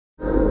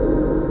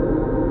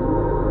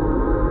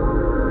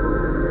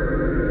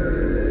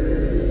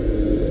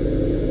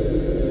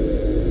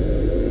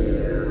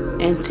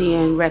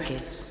NTN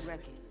Records.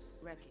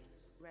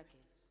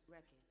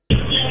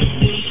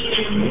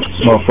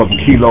 Motherfucking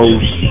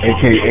Kilos,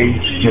 aka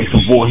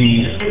Jason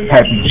Vorhees.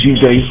 Happy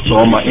G-Day to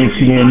all my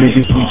NTN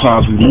niggas.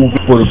 Sometimes we move.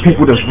 For the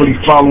people that's really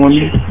following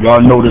me,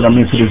 y'all know that I'm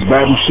into this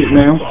battle shit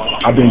now.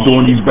 I've been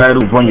doing these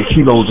battles, bringing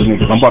Kilos to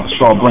niggas. I'm about to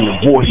start bringing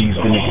Vorhees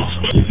to niggas.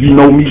 If you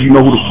know me, you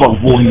know who the fuck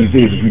Vorhees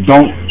is. If you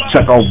don't,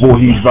 check out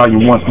Vorhees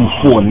Volume 1 through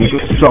 4, nigga.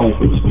 So,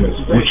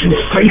 what you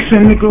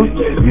facing, nigga,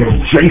 is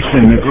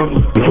Jason, nigga.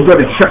 If you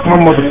gotta check my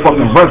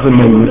motherfucking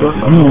resume, nigga,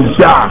 you will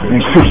die in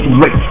Crystal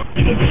Lake.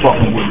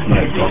 Fucking with me,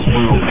 like a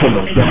real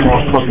killer. That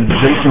motherfucking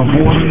Jason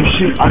Vorhees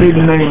shit, I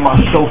didn't name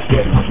myself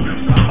that.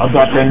 I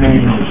got that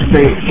name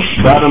instead.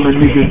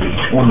 Battling niggas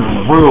on the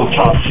real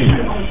top shit.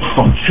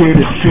 From chair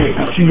to chair,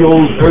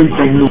 CEOs,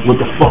 everything knew what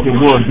the fuck it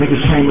was.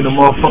 Niggas came in the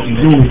motherfucking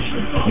units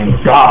and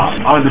died.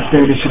 I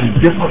understand this shit is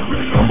different.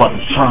 I'm about to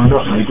turn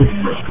up, nigga.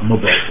 I'm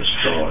about to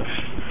start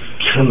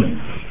killing.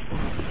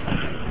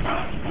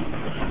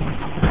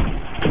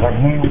 Right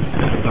now,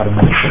 I got a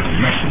motherfucking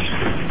message.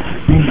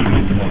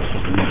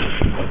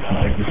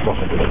 Like this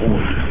fucking with the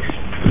Vorhees.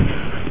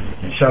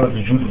 And shout out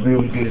to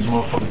Judaville, he did his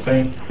motherfucking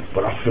thing.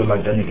 But I feel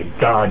like that nigga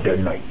died that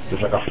night.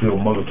 Just like I feel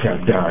Mother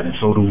Cap died, and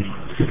so do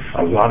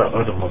a lot of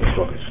other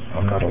motherfuckers.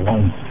 I'm not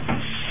alone.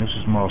 This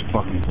is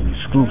motherfucking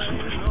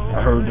exclusive.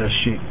 I heard that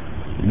shit.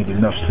 Nigga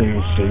Nuff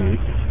said.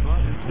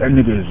 That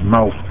nigga is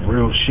mouth,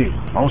 real shit.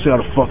 I don't see how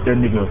the fuck that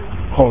nigga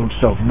call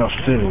himself Nuff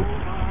said,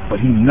 but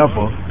he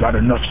never got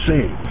enough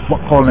said. Fuck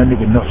calling that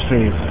nigga Nuff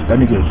said. That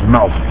nigga is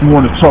mouth. You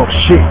wanna talk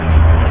shit,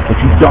 but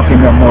you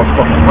ducking that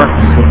motherfucking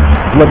record, nigga.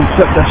 Let me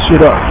set that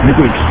shit up.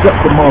 Nigga, accept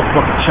the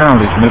motherfucking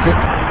challenge, nigga.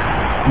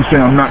 You say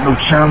I'm not no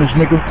challenge,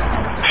 nigga?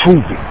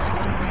 Prove it.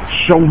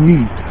 Show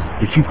me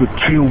that you could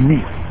kill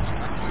me.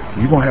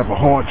 You're gonna have a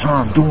hard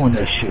time doing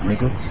that shit,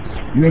 nigga.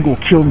 You ain't gonna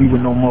kill me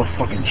with no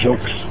motherfucking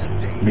jokes,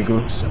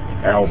 nigga.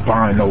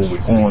 Albino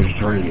with orange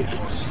dreads.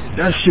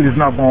 That shit is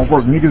not gonna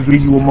work. Niggas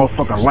give you a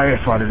motherfucking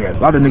laugh out of that. A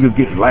lot of niggas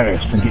get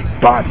laughs and get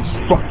bodied.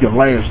 Fuck your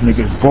laughs,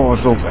 nigga.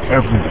 Bars over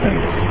everything,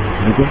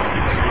 nigga.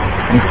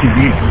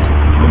 NTN,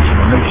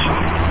 information.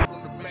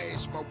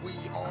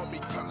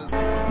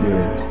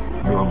 Yeah.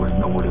 You already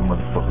know what it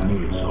motherfucking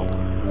is, so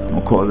I'm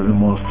gonna call it a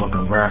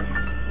motherfucking rap. You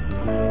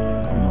know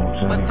what I'm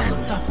saying? But that's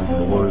the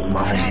whole words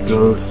my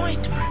homie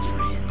point, my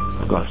friends.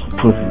 I got some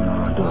pussy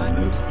lined up,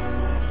 nigga.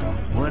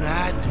 What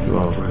I do, You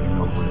already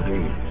know what it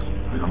is.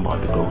 And I'm about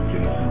to go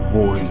get some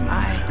Vorhees. I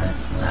could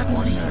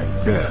suddenly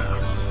Yeah.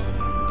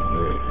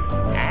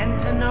 and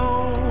to know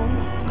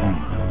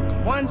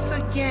once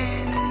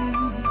again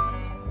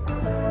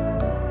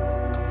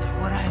that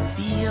what I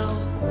feel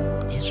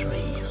is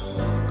real.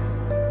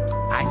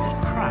 I could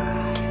cry,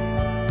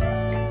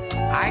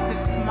 I could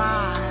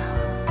smile,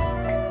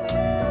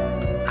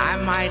 I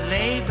might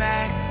lay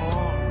back for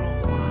a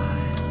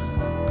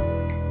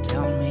while.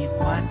 Tell me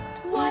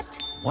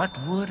what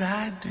would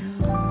I do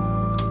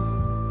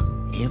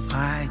if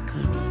I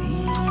could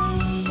feel?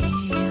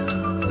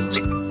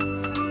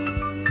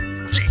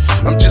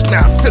 I'm just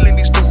now feeling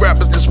these new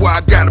rappers, that's why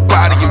I got a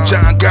body. I'm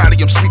John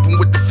Gotti, I'm sleeping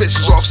with the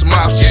fishes off some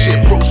option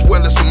shit. Bruce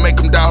Willis will make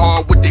them die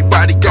hard with their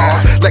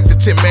bodyguard. Like the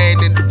Tin Man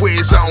in the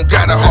Wiz, I don't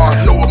got a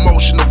heart. No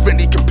emotion, no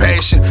any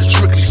compassion,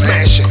 strictly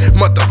smashing.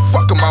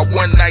 Motherfucker, my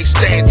one night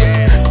stand.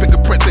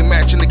 Fingerprints ain't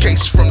matching the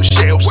cases from the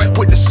shelves.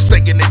 Witnesses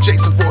thinking that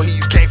Jason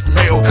Vorhees came from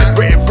hell.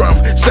 Red rum,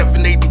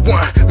 781,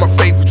 my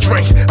favorite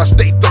drink. I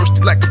stay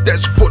thirsty like a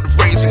desert for the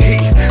raising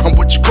heat. I'm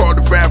what you call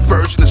the rap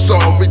version of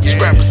Saul.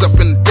 These rappers up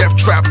in the death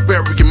trap and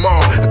bury them all.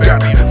 I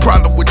got a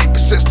problem with their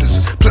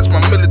persistence, plus my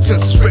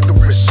militance is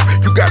rigorous.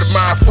 You got a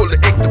mind full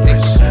of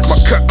ignorance. My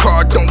cut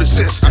card don't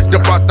exist.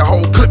 Dump out the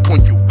whole clip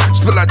on you.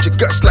 Spill out your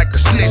guts like a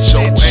snitch.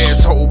 Old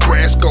asshole,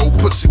 brass gold,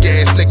 pussy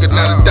ass nigga.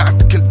 Now the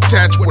doctor can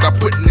detach what I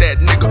put in that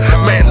nigga.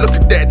 Man, look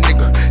at that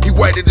nigga. He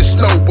whiter than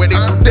snow. Where they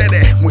do that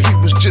at? When he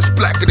was just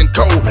blacker than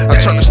coal. I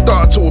turn the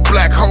star to a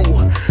black hole.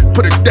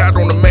 Put a dot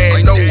on the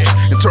man's nose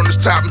and turn his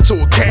top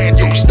into a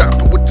candle. Stop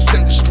it with this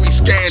industry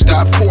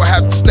scandal before I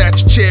have to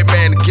snatch a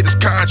chairman and get his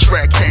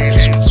contract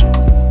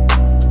canceled.